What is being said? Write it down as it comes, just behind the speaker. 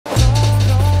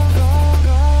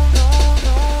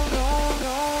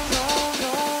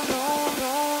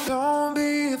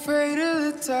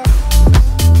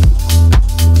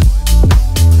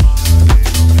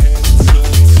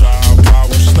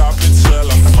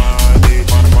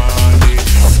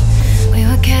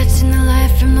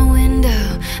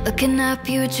up,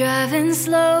 you were driving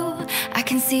slow. I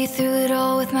can see through it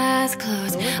all with my eyes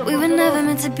closed. We were never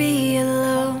meant to be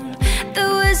alone. There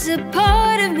was a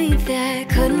part of me that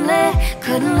couldn't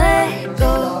let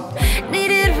go.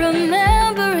 Needed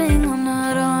remembering I'm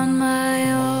not on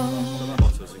my own.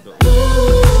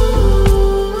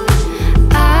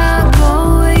 I'll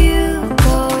go where you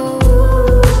go.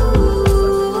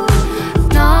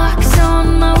 Knocks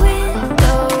on my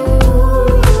window.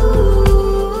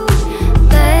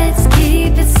 Let's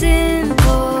keep it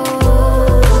simple.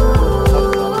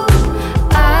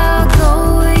 I'll go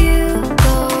where you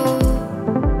go.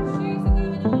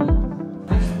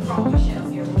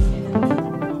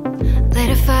 Lit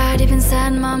a fire deep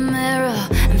inside my mirror.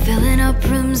 I'm filling up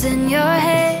rooms in your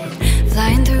head.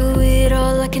 Flying through it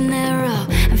all like an arrow.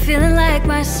 I'm feeling like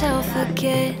myself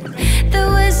again. There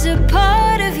was a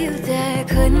part of you that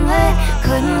couldn't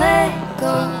let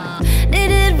go.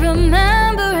 Needed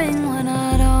remembering we're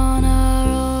not on our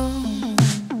own.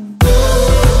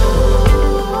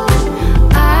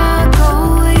 I'll go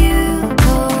where you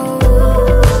go.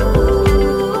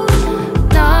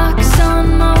 Knocks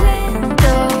on my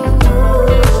window.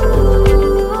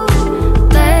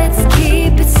 Let's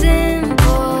keep it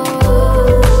simple.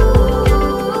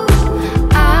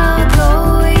 I'll go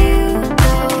where you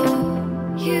go.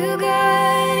 You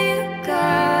got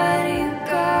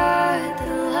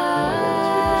the light.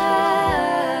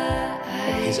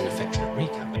 Here's an affectionate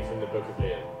recap. From the book of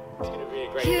Liam. It's going to be a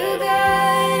great You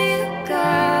day.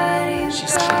 got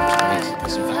She's changed ways.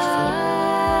 It's in fact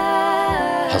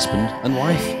light. husband and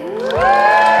wife.